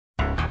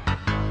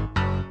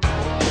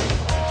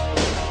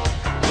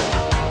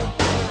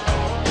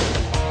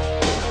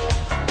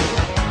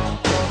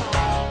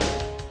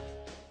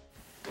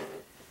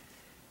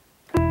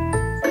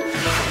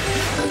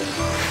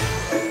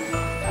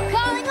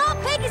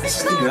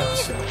This is the new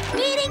episode.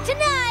 Meeting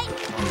tonight.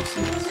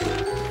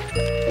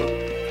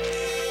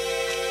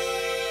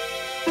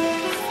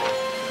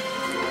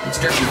 It's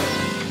Derby.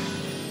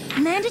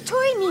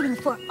 Mandatory meeting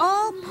for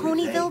all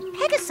Ponyville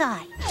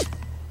Pegasi.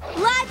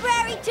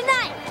 Library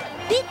tonight.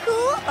 Be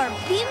cool or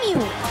be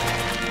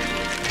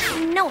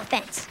mute. No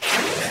offense.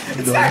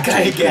 It's that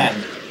guy again.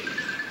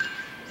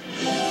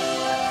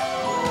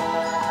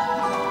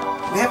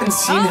 We haven't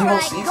seen him all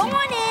season. Go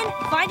on in.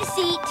 Find a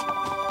seat.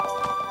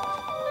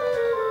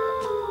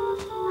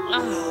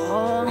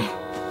 Oh.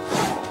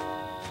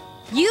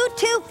 You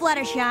too,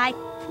 Fluttershy.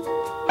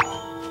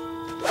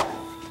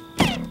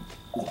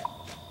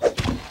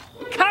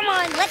 Come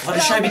on, let's go.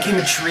 Fluttershy became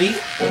a tree?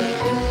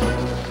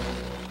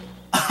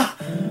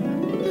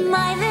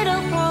 My little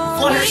pony.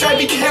 Fluttershy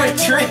became a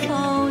tree!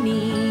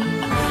 Pony.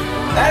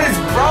 That is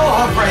bro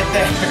up right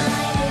there.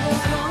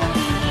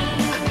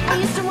 I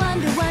used to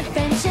wonder what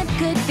friendship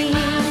could be.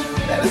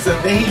 That is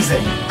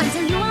amazing.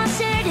 Until you all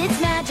shared its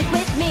magic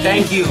with me.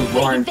 Thank you,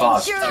 Lauren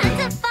Foster.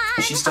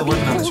 Is she still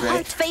working on this,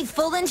 right?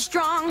 Faithful and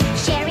strong.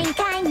 Sharing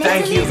kindness.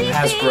 Thank you,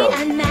 Hasbro.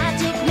 And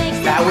magic makes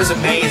that was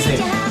amazing.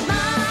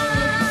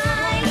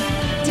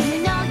 Do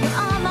you know you're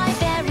all my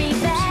very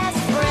best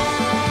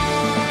friends?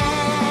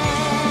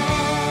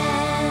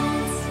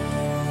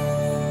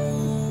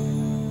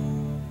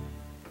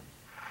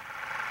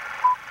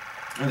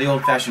 Or the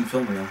old-fashioned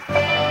film reel.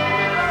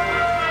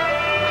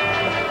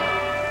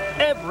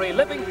 Every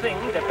living thing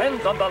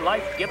depends on the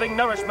life-giving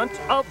nourishment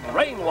of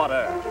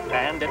rainwater.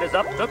 And it is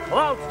up to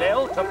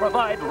Cloudsdale to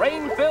provide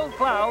rain-filled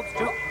clouds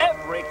to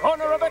every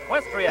corner of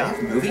Equestria. They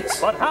have movies?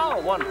 But how,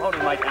 one pony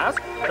might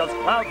ask, does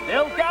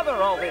Cloudsdale gather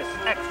all this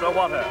extra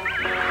water?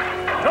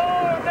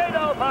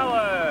 Tornado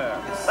power!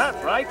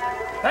 That's right.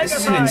 This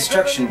is an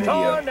instruction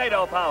video.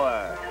 Tornado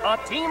power. A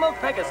team of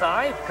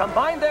Pegasi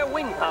combine their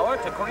wing power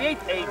to create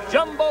a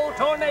jumbo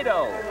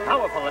tornado,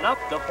 powerful enough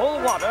to pull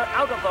water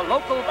out of the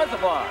local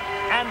reservoir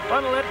and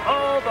funnel it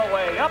all the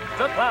way up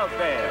to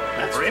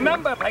Cloudsdale.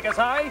 Remember,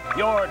 Pegasi,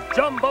 your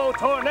jumbo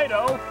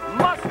tornado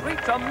must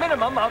reach a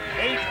minimum of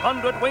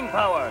 800 wing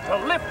power to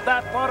lift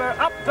that water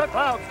up to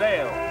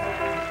Cloudsdale.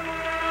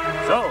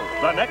 So,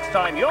 the next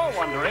time you're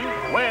wondering,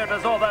 where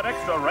does all that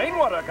extra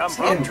rainwater come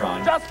from?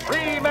 Just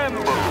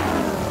remember.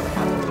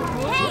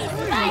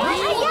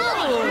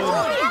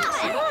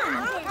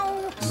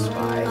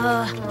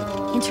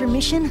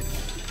 Intermission?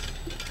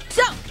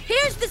 So,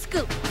 here's the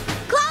scoop.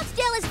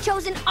 Cloudsdale has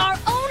chosen our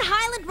own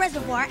Highland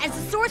Reservoir as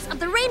the source of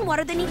the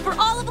rainwater they need for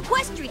all of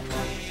Equestria.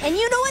 And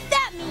you know what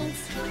that means.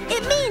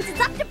 It means it's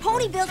up to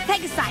Ponyville's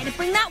Pegasi to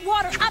bring that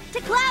water up to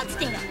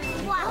Cloudsdale.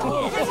 Not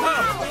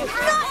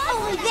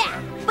only that,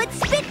 but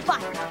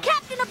Spitfire,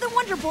 captain of the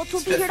Wonderbolts,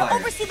 will be here to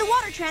oversee the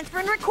water transfer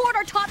and record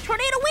our top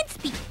tornado wind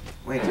speed.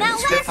 Wait a now,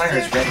 minute, Spitfire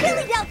is ready.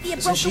 Philadelphia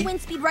broke the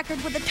wind speed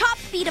record with a top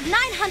speed of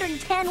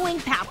 910 wing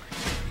power.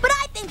 But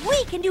I think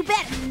we can do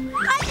better.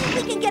 I think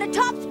we can get a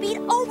top speed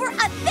over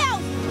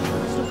 1,000.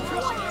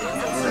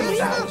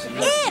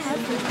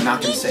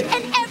 If each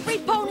and every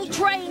pony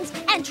trains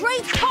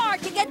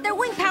hard to get their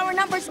wing power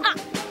numbers up.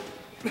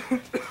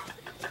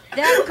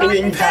 That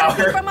wing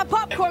power from a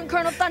popcorn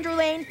kernel,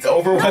 Thunderlane. It's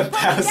over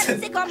 1,000.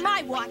 Sick on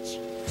my watch.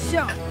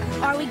 So,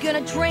 are we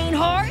gonna train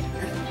hard?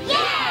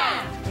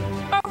 Yeah!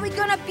 Are we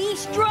gonna be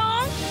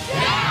strong?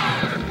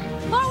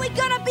 Yeah! Are we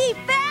gonna be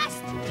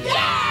fast?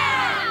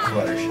 Yeah!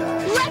 Fluttershy.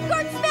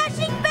 Record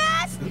smashing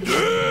fast?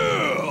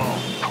 Yeah!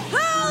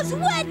 Who's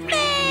with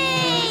me?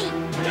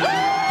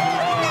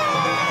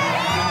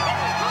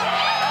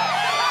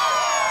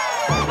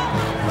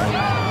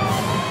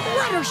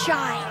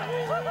 Fluttershy.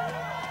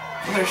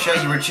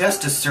 Fluttershy, you were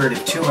just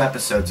assertive 2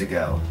 episodes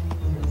ago.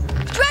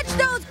 Stretch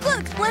those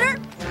glutes, Splinter.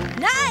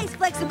 Nice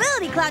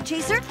flexibility, Cloud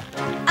Chaser.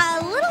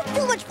 A little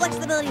too much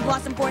flexibility,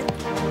 Blossomforth.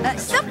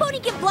 Some pony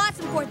can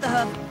Blossomforth the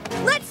hoof.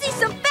 Let's see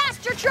some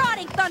faster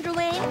trotting,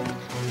 Thunderlane.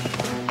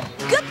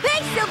 Good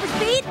pace,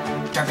 Silverspeed.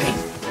 Darby.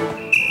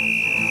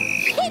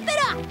 Keep it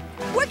up.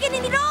 We're gonna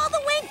need all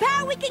the wing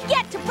power we can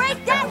get to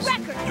break that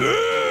record.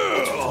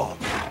 Yeah!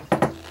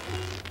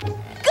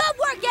 Good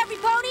work, every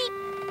pony.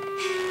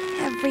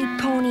 Every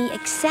pony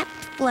except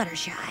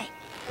Fluttershy.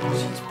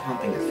 She's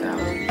pumping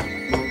 1,000.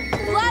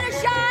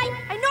 Fluttershy,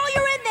 I know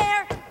you're in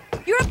there.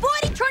 You're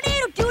avoiding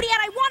tornado duty,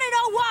 and I want to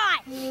know why.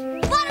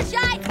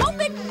 Fluttershy,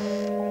 open.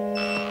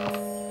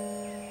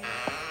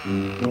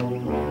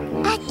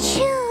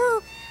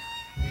 Achoo!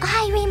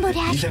 Hi, Rainbow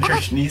Dash. Even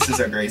her sneezes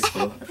are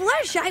graceful.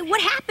 Fluttershy,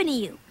 what happened to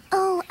you?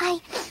 Oh, I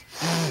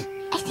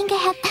think I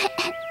have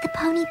the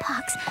pony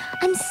pox.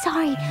 I'm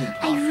sorry.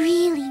 I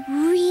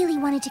really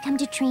wanted to come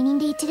to training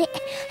day today.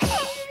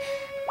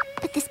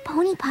 But this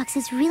pony pox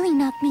has really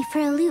knocked me for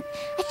a loop.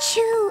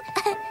 Achoo!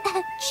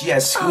 She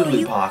has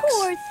Scoodly pox.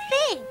 Oh, you poor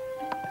thing.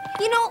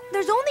 You know,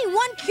 there's only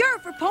one cure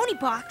for pony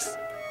pox.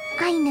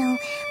 I know.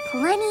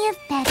 Plenty of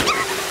better.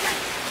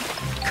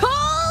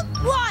 Cold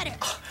water!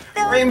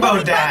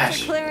 Rainbow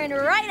Dash! Clearing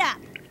right up.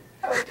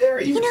 How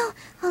dare you? You know,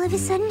 all of a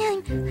sudden,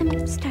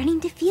 I'm starting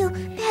to feel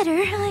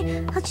better.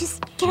 I'll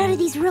just get out of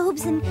these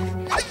robes and...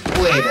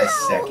 Wait a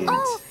second.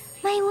 Oh,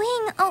 My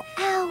wing. Oh,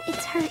 ow,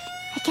 it's hurt.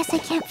 I guess I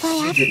can't fly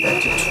She after did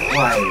that to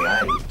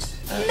Twilight.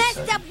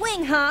 Messed up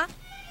wing, huh?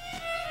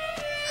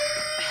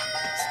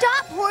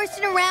 Stop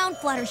horsing around,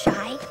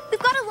 Fluttershy. We've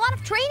got a lot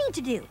of training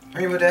to do.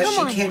 Rainbow Dash,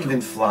 Come on. she can't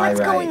even fly What's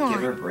right. going on?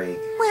 Give her a break.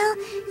 Well,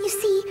 you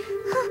see,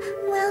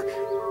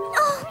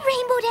 oh,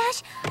 Rainbow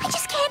Dash, I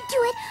just can't do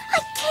it. I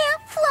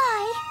can't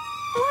fly.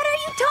 What are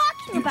you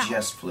talking You about?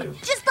 just flew.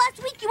 Just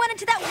last week you went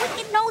into that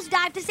wicked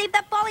nosedive to save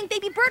that falling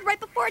baby bird right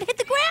before it hit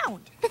the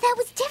ground. But that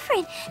was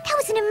different. That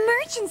was an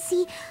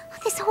emergency.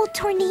 This whole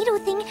tornado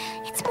thing,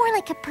 it's more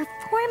like a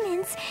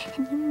performance.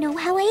 And you know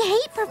how I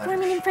hate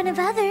performing in front of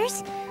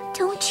others.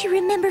 Don't you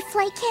remember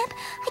flight camp?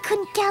 I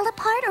couldn't gallop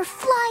hard or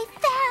fly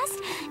fast.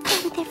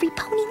 And with every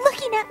pony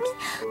looking at me.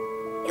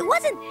 It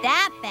wasn't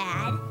that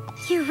bad.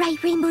 You're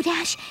right, Rainbow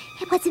Dash.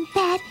 It wasn't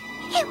bad.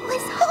 It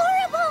was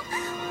horrible.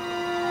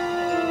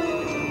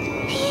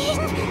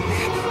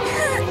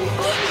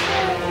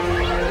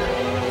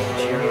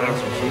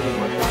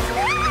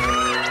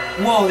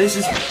 Whoa, this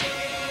is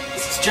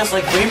just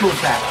like Rainbow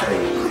Factory.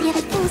 All the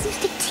other fools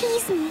used to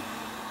tease me.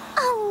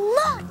 A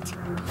lot.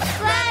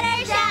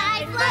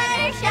 Fluttershy,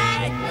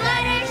 Fluttershy,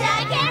 Fluttershy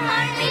can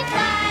hardly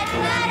fly.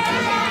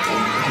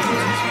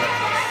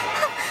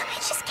 I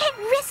just can't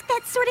risk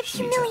that sort of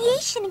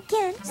humiliation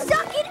again.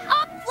 Suck it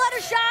up,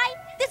 Fluttershy.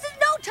 This is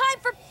no time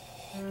for...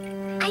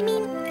 I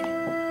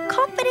mean,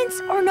 confidence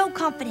or no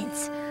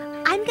confidence.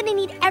 I'm gonna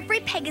need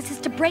every Pegasus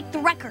to break the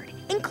record,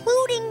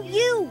 including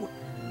you.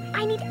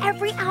 I need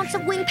every ounce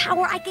of wing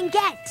power I can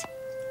get.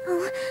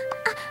 Oh,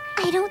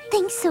 I don't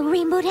think so,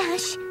 Rainbow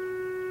Dash.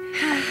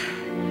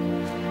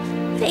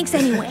 Thanks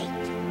anyway.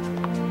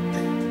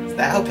 Is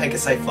that how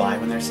Pegasi fly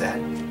when they're sad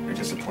or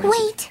disappointed?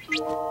 Wait,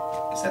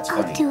 Because that's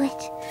I'll funny. do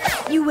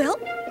it. You will?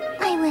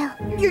 I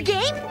will. You're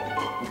game?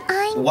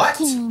 I'm What?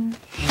 game.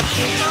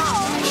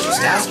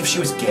 Just ask if she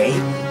was gay.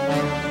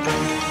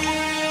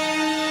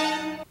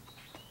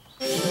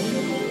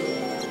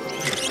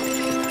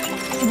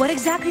 What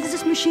exactly does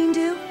this machine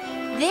do?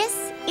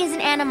 This is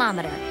an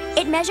anemometer.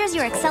 It measures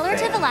your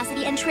accelerative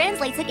velocity and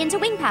translates it into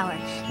wing power,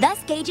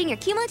 thus gauging your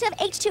cumulative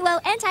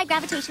H2O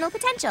anti-gravitational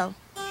potential.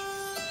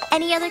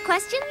 Any other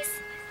questions?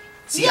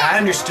 See, I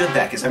understood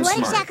that because I'm What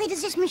smart. exactly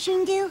does this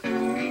machine do?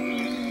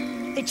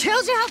 It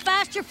tells you how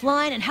fast you're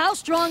flying and how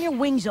strong your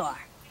wings are.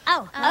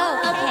 Oh,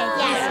 okay,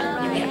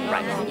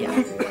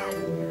 yes.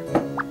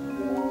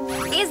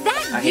 Is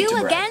that I hate you to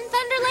brag. again,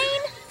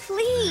 Thunderlane?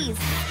 Please,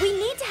 we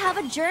need to have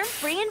a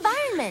germ-free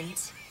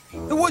environment.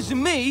 It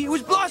wasn't me, it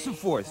was Blossom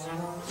Force.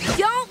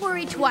 Don't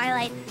worry,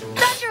 Twilight.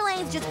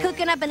 Thunderlane's just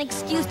cooking up an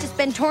excuse to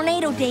spend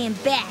Tornado Day in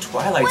bed.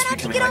 Twilight's Why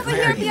don't you becoming get like over here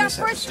Mary and be in our this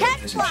first episode,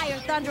 test isn't she? flyer,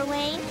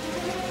 Thunderlane?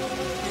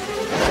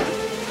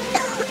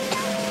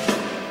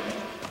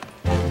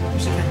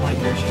 She kind of like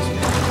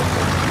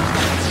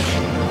her.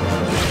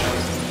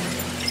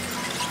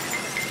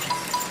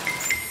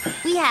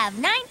 We have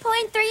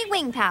 9.3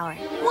 wing power.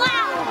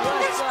 Wow,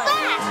 that's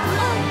fast!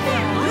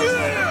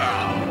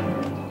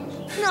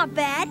 Not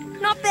bad,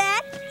 not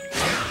bad.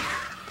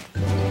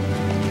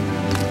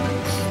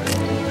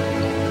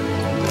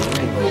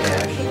 Rainbow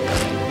Dash.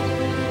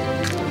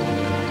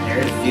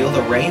 There to feel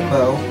the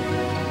rainbow.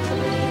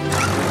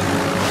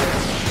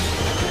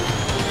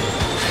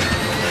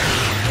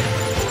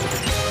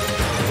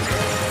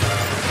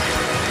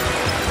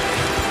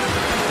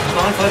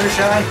 Come on,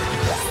 Fluttershy.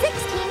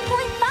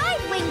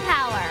 16.5 wing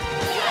power.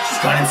 She's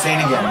gone insane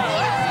again.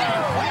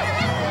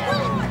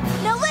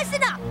 Now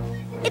listen up.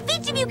 If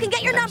each of you can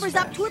get your numbers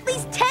up to at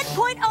least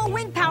 10.0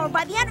 wing power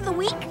by the end of the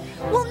week,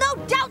 we'll no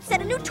doubt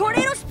set a new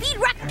tornado speed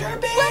record.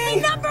 Derby! We'll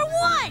be number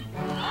one!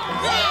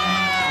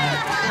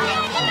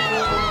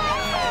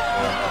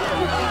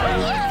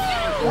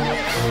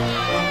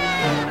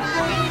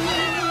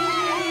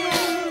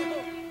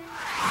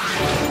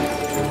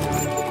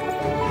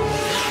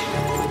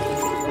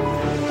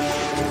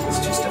 It's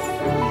just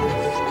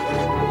a...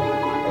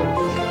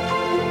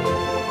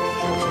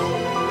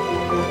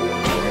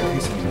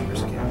 Increasing the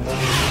numbers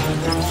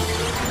again.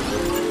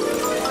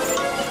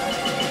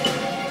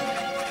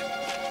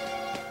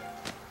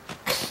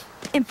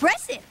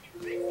 Impressive.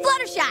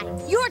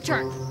 Fluttershy, your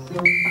turn.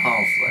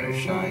 Oh,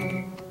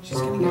 Fluttershy. She's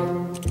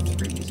gonna get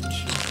threes, isn't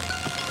she?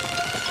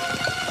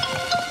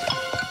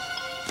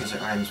 Because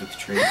it rhymes with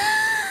tree.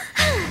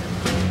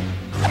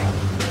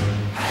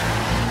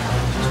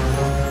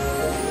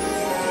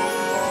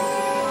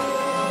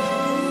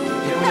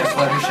 You don't get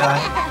Fluttershy.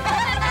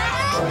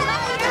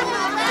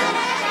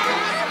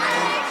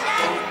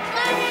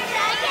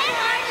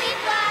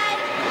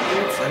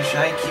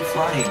 Fluttershy, keep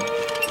flying.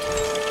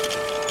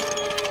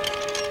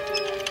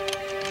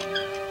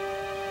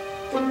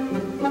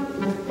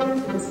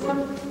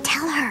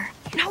 Tell her.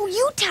 No,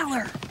 you tell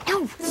her.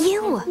 No,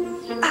 you.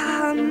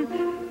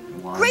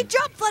 Great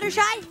job,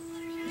 Fluttershy.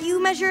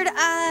 You measured,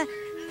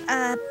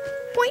 0.5.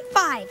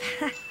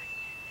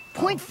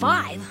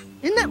 0.5?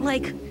 Isn't that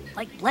like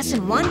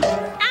lesson 1?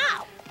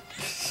 Ow!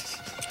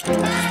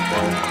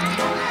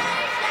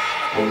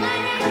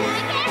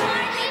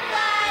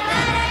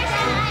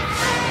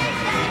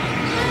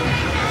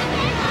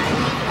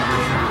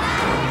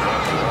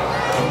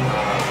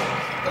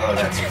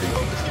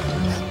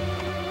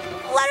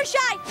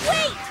 Fluttershy,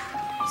 wait!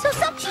 So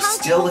some punk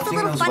still poked a lifting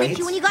little those fun at weights?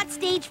 you when you got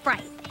stage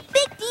fright.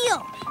 Big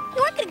deal.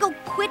 You aren't gonna go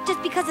quit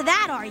just because of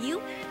that, are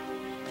you?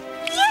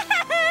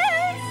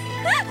 Yes!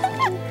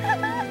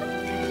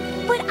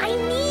 But I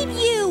need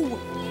you.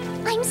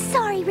 I'm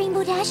sorry,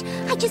 Rainbow Dash.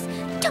 I just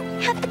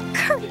don't have the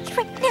courage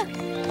right now.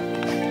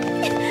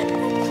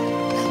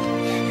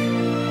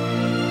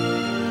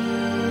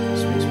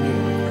 This makes me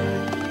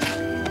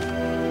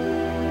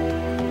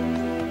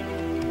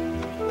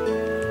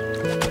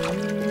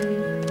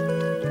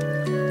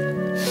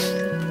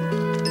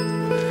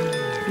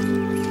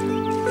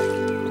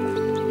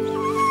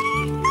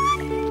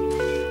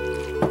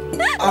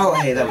Oh,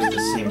 hey, that was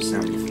the same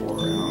sound before.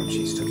 Oh,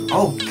 jeez.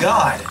 Oh,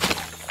 God!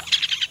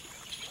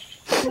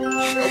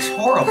 That's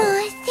horrible.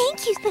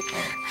 Thank you, but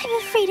I'm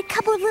afraid a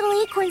couple of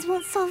little acorns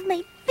won't solve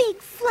my big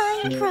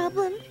flying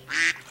problem.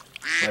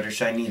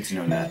 Fluttershy needs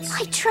no nuts.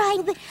 I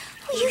tried, but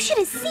you should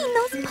have seen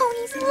those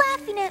ponies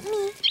laughing at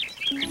me.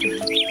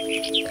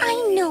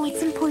 I know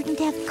it's important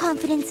to have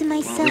confidence in Well,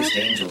 myself. at least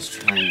Angel's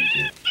trying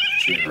to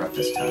cheer her up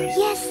this time.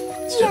 Yes,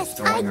 Instead of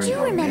I throwing her do into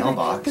a remember.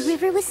 mailbox. The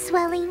river was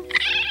swelling.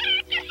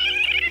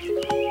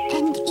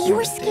 And you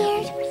were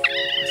scared?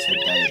 I said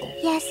Dable.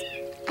 Yes,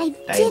 I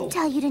Dable. did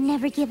tell you to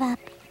never give up.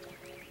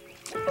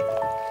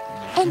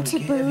 And to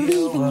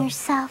believe in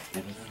yourself.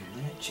 Never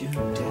gonna let you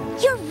down.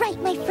 You're right,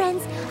 my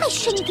friends. I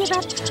shouldn't give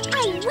up.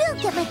 I will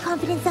get my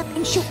confidence up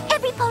and show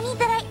every pony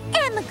that I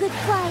am a good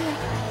flyer.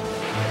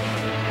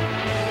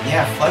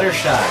 Yeah,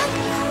 Fluttershy. A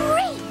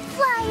great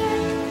flyer.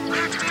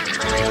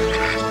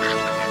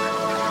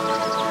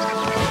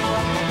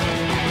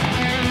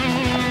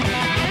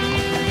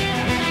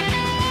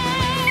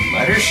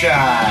 Fluttershy.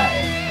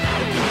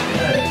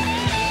 Good.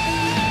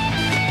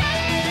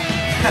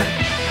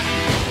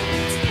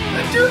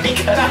 The derby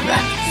cut on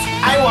that.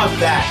 I want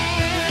that.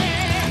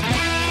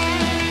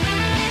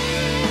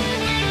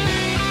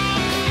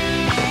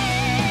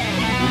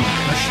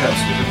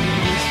 Push-ups with the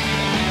babies.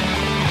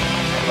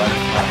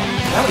 Butterfly.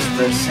 That was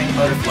the same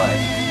butterfly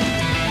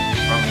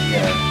from the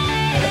that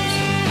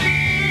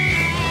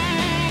episode.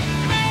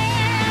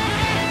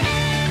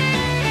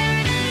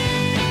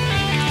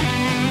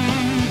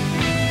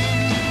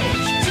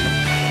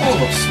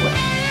 Full of sweat.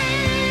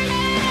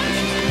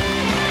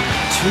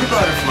 Two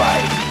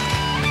butterflies.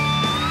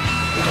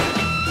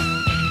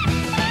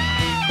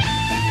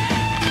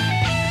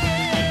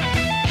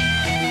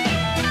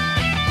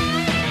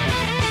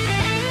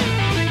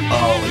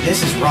 Oh,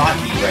 this is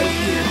Rocky right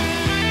here.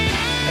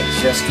 I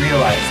just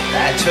realized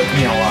that took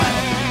me a while.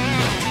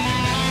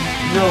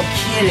 No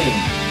kidding.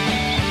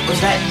 Was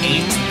that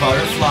 8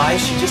 butterflies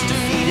she just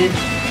defeated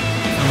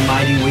from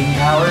Mighty Wing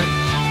Power?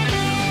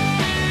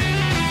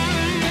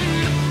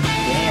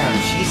 Damn,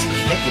 she's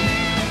kicking it.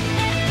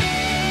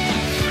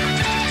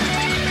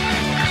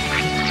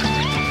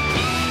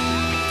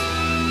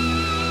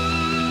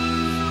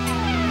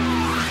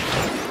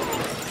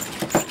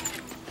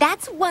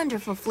 That's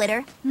wonderful,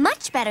 Flitter.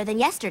 Much better than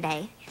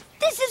yesterday.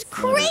 This is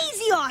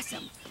crazy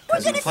awesome. We're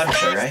That's gonna a Fluttershy,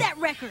 smash right? that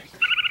record.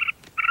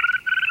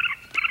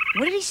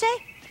 What did he say?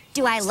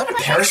 Do I look that a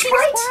like Paris a pink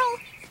Sprite?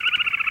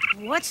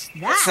 squirrel? What's That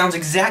that? sounds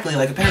exactly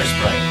like a Paris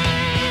Sprite.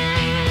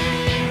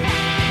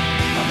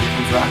 Oh, here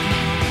comes Rocky.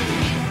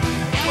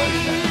 What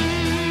is that?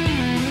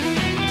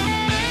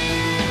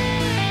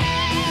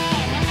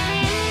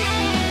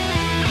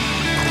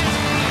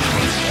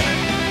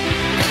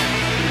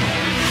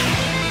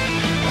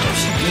 If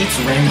she beats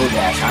Rainbow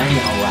Dash, I'm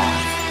gonna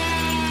laugh.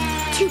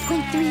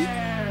 2.3.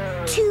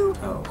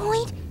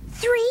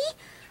 2.3?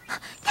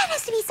 That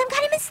has to be some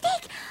kind of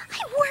mistake. I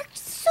worked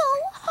so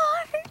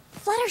hard.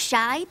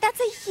 Fluttershy, that's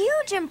a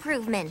huge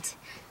improvement.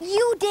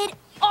 You did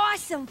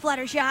awesome,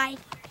 Fluttershy.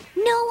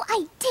 No,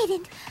 I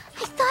didn't.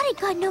 I thought I'd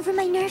gotten over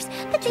my nerves,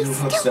 but they Too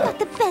still upset. got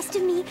the best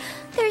of me.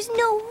 There's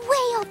no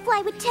way I'll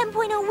fly with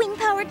 10.0 wing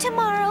power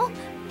tomorrow.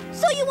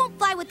 So you won't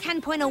fly with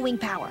 10.0 wing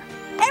power.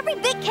 Every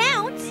bit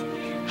counts.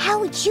 How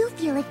would you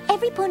feel if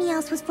every pony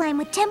else was flying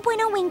with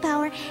 10.0 wing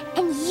power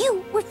and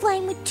you were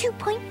flying with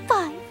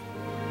 2.5?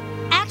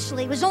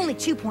 Actually, it was only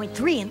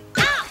 2.3 and...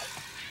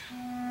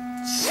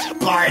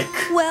 Spike!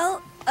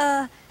 Well,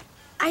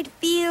 I'd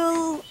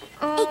feel...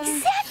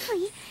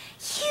 Exactly!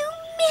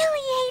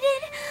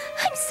 Humiliated!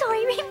 I'm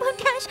sorry, Rainbow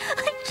Dash.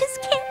 I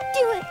just can't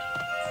do it.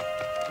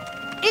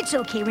 It's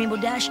okay, Rainbow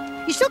Dash.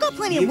 You still got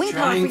plenty Keep of wing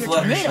power for trying, your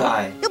tornado.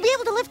 Fluttershy. You'll be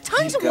able to lift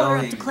tons Keep of water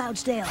up going. to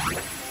Cloudsdale.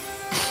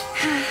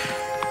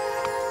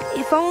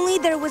 If only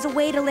there was a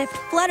way to lift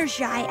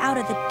Fluttershy out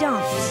of the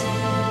dumps.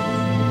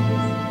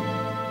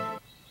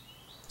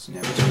 It's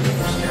never too late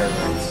for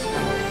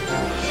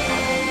steroids.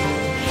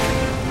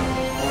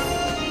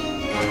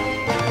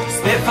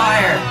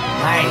 Spitfire!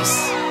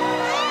 Nice!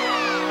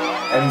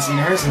 Haven't seen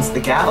her since the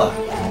gala.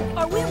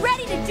 Are we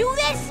ready to do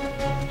this?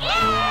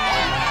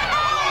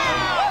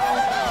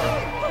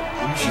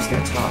 Maybe she's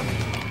gonna talk.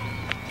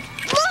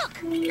 Look!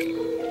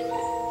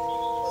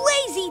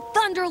 Lazy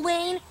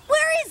Thunderlane!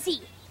 Where is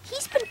he?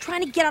 He's been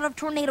trying to get out of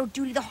tornado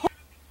duty the whole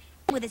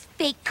with his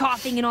fake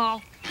coughing and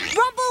all.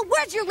 Rumble,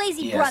 where's your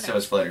lazy Yeah, brother? so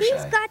is Fluttershy.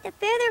 He's got the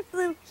feather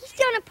flu. He's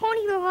down at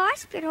Ponyville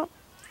Hospital.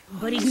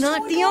 But he's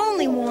not the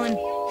only one.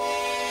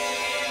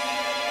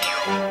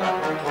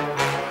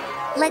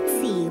 Let's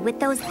see, with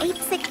those 8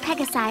 sick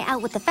Pegasi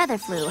out with the feather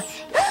flu.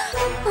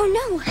 Oh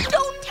no!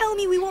 Don't tell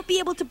me we won't be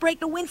able to break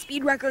the wind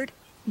speed record.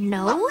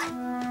 No?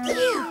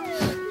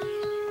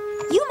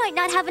 You might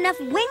not have enough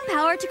wing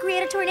power to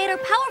create a tornado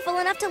powerful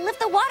enough to lift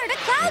the water to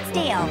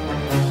Cloudsdale.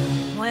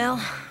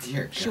 Well,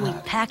 Dear should we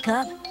God. pack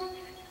up?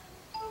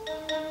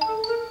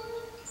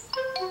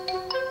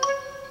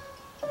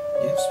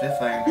 Yep,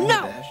 Spitfire and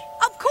No! Dash.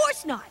 Of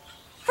course not!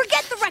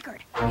 Forget the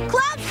record!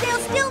 Cloudsdale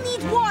still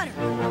needs water!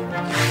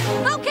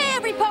 Okay,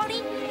 every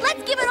pony,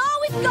 let's give it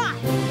all we've got!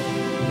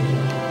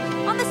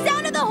 On the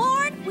sound of the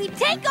horn, we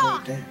take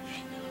off! Dash.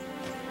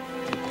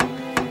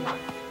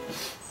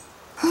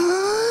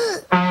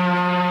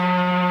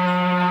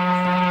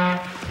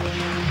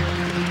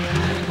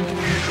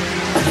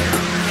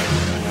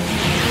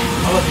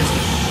 Oh, look, it's the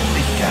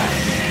big guy.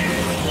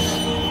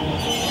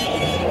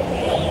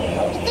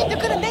 You think they're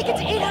gonna make it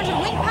to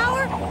 800 wing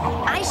power?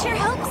 I sure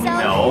hope so.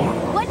 No.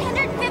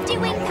 150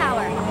 wing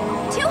power.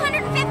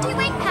 250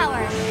 wing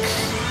power.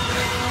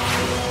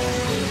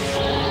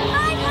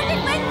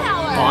 500 wing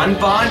power.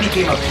 Bon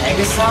became a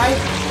Pegasi?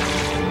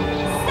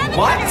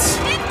 What?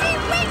 750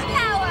 wing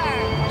power.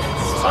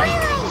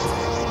 Twilight!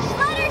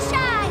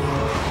 Fluttershy!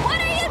 What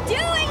are you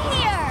doing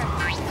here?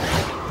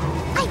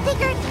 I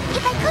figured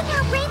if I couldn't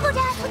help Rainbow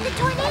Dash with the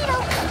tornado,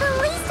 the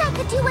least I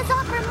could do was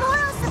offer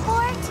moral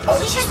support.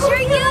 You should sure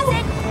use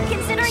it,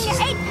 considering your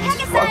 8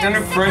 Pegasi Walked under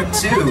are sick front with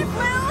the too. feather flu.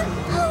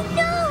 Oh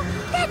no!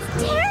 That's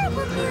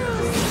terrible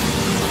news!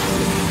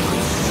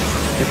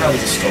 They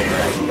probably just stole her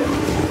idea.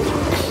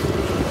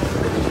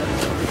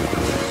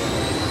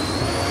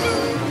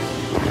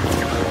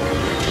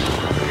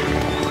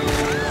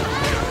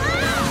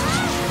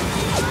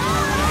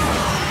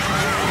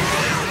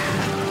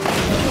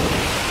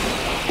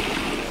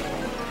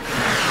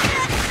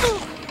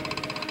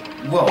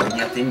 Whoa, and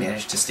yet they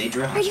managed to stay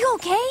dry. Are you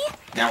okay?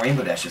 Now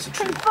Rainbow Dash is a I'm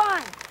tree.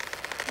 fine!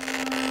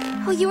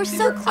 Oh, you were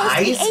so your close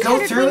to the eyes go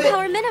 800 through wing it?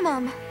 power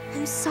minimum.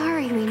 I'm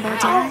sorry, Rainbow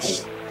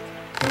Dash.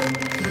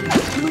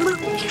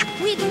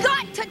 We've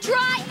got to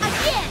try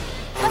again!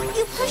 But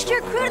you pushed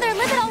your crew to their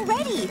limit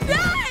already.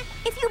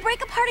 If you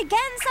break apart again,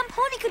 some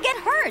pony could get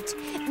hurt.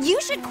 You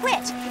should quit.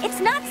 It's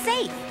not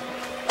safe.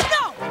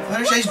 No! Fluttershy's One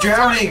more time.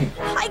 drowning!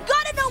 I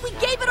gotta know we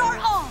gave it our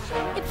all!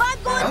 If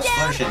I'm going How's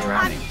down, Fluttershy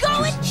drowning? I'm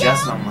going She's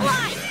just down on my-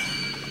 blind!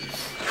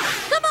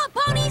 Come on,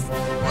 ponies!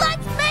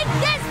 Let's make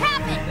this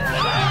happen!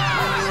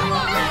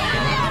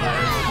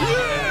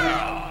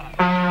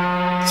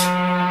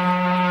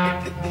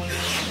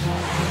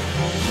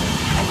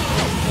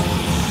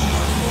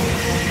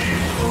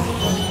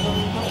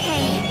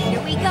 Okay, here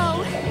we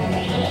go.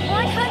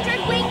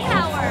 100 wing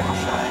power.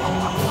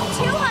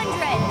 200.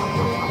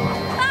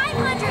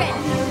 500.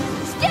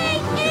 Stay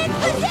in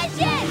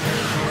position!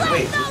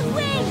 Wait. Blast those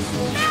wings!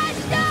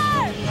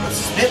 Master! What's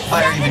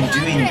Spitfire even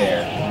doing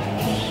there?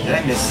 Did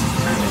I miss?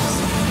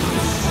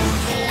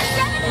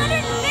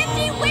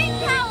 750 wing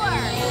power.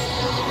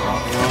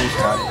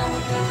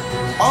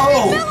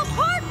 Oh! Fell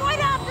apart right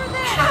after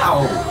that! Ow!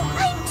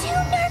 I'm too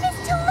nervous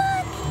to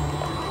look!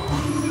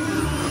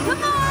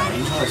 Come on!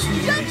 Angel has some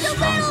really Just a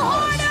strong little claws.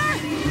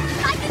 harder!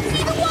 I can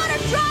see the water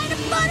trying to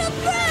funnel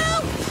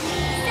through!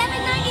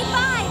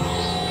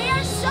 795. They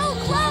are so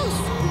close.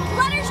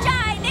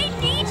 Fluttershy, they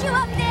need you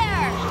up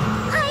there.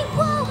 I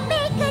won't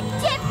make a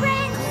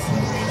difference!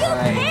 You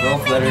Alright, can go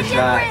make a Fluttershy.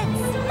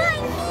 difference. My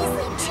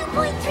measly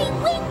 2.3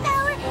 wing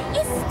power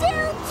is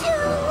still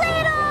too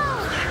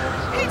little!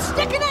 It's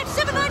sticking at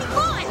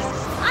 795!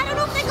 I don't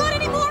know if they got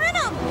any more in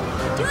them!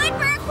 Do it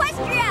for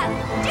Equestria.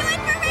 Do it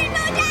for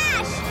Rainbow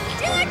Dash.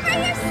 Do it for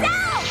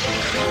yourself.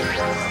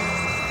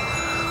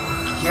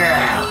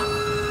 Yeah!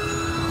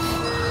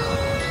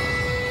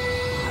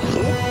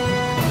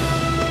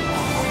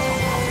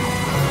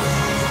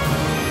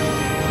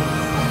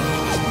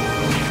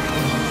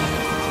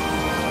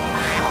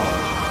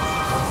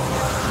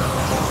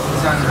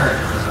 He's unhurt.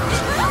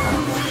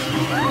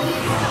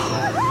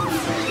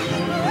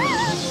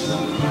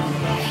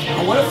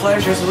 Oh, what if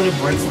Fluttershy really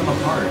breaks them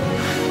apart?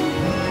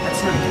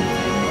 That's not a good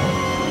thing.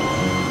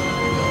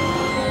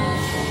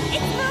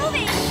 It's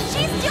moving.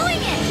 She's doing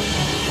it.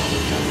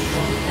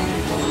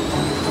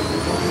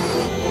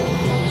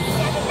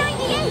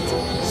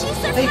 798. She If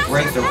surpassed they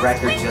break the her best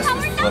record wing just power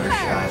with number.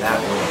 Fluttershy, that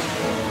would.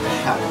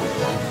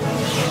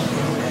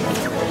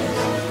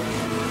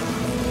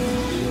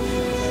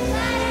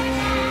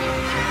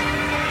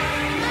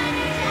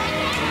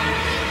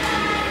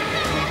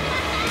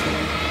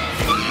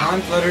 Come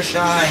on,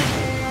 Fluttershy.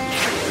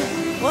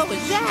 What was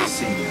that?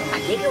 Signal. I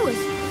think it was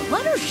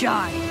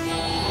Fluttershy.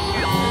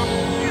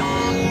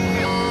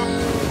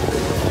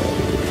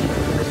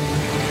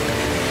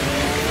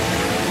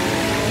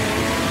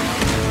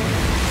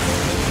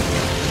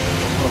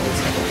 Oh,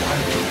 it's like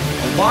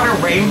a water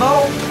rainbow?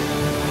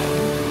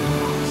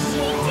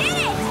 She did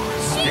it.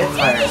 She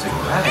Spitfires did it.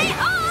 are right. They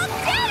all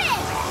did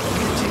it.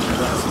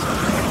 Ridiculous.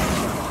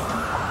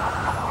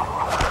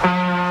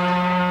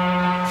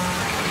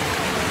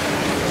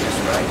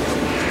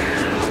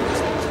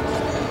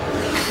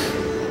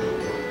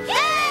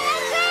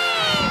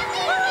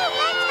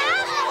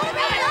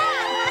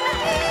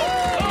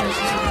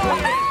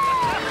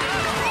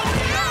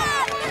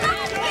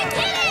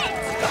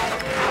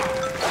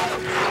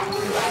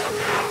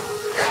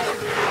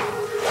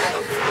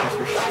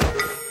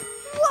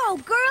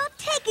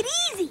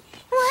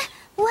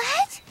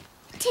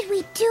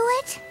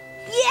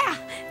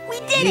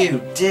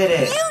 did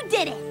it! You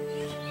did it!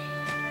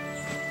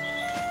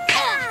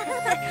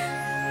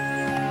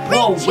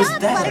 Whoa, Great was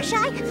job, that? Fluttershy.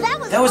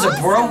 That That was awesome.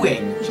 a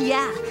bro-wing.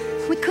 Yeah,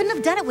 we couldn't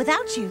have done it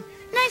without you.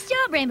 Nice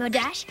job, Rainbow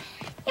Dash.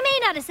 You may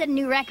not have set a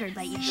new record,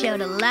 but you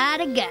showed a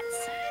lot of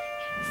guts.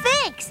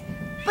 Thanks.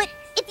 But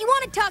if you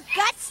want to talk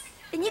guts,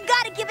 then you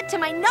gotta give it to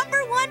my #1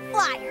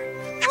 flyer,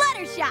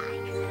 Fluttershy.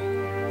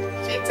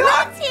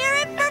 Let's hear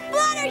it for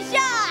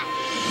Fluttershy!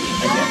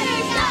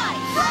 Fluttershy!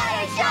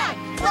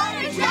 Fluttershy!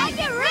 Fluttershy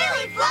can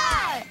really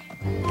fly!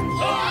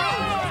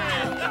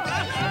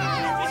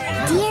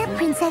 Dear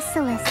Princess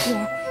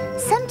Celestia,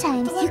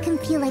 sometimes you can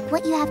feel like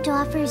what you have to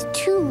offer is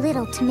too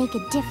little to make a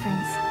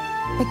difference.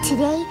 But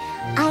today,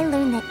 I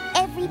learned that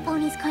every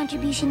pony's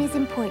contribution is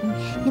important,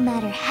 no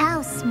matter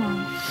how small.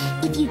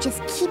 If you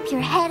just keep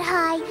your head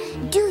high,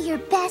 do your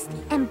best,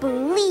 and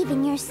believe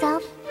in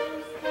yourself,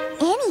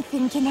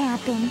 anything can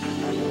happen.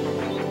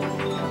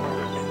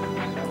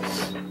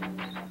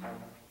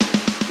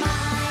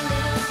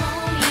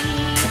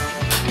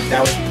 That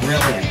was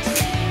brilliant.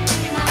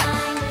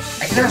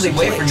 I can hardly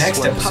wait for next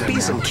where episode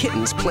puppies now. and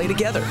kittens play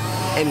together,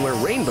 and where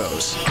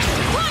rainbows.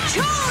 Watch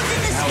holes in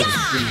the That was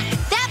sky! pretty-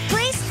 That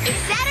place is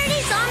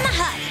Saturdays on the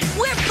Hut,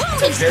 where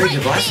ponies very play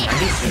good lesson. I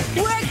need big,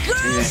 to where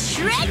girls take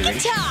shred that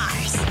into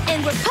guitars, and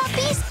where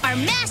puppies are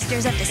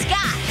masters of the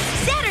sky.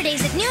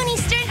 Saturdays at noon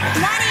Eastern, 9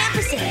 a.m.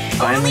 Pacific.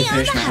 Finally Only on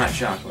finished the my hot Hut.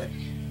 chocolate.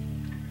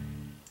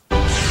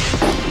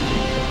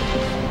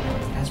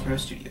 Hasbro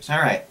Studios. All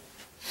right.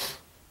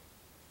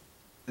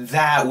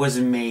 That was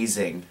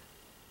amazing.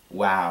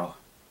 Wow.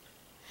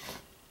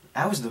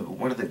 That was that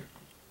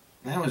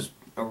was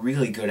a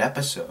really good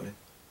episode.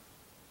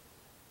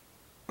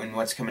 And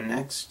what's coming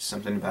next?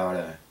 Something about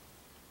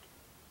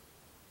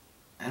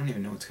I don't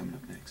even know what's coming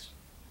up next.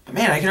 But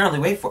man, I can hardly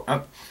wait for...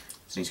 Oh,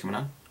 sneeze coming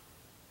on?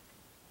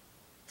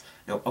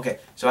 Nope, okay.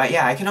 So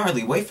yeah, I can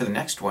hardly wait for the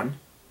next one.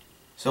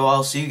 So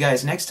I'll see you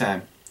guys next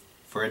time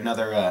for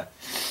another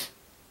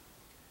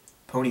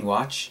Pony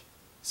Watch.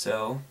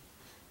 So,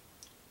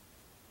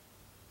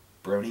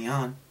 brony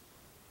on.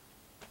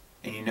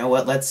 And you know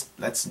what? Let's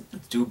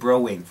do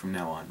bro-wing from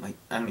now on. Like,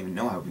 I don't even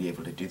know how we'll be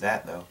able to do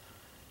that though.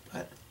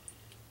 But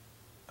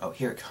oh,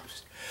 here it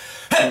comes.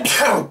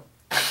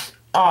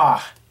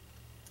 Ah.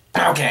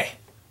 Okay.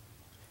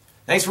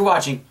 Thanks for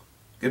watching.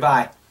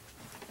 Goodbye.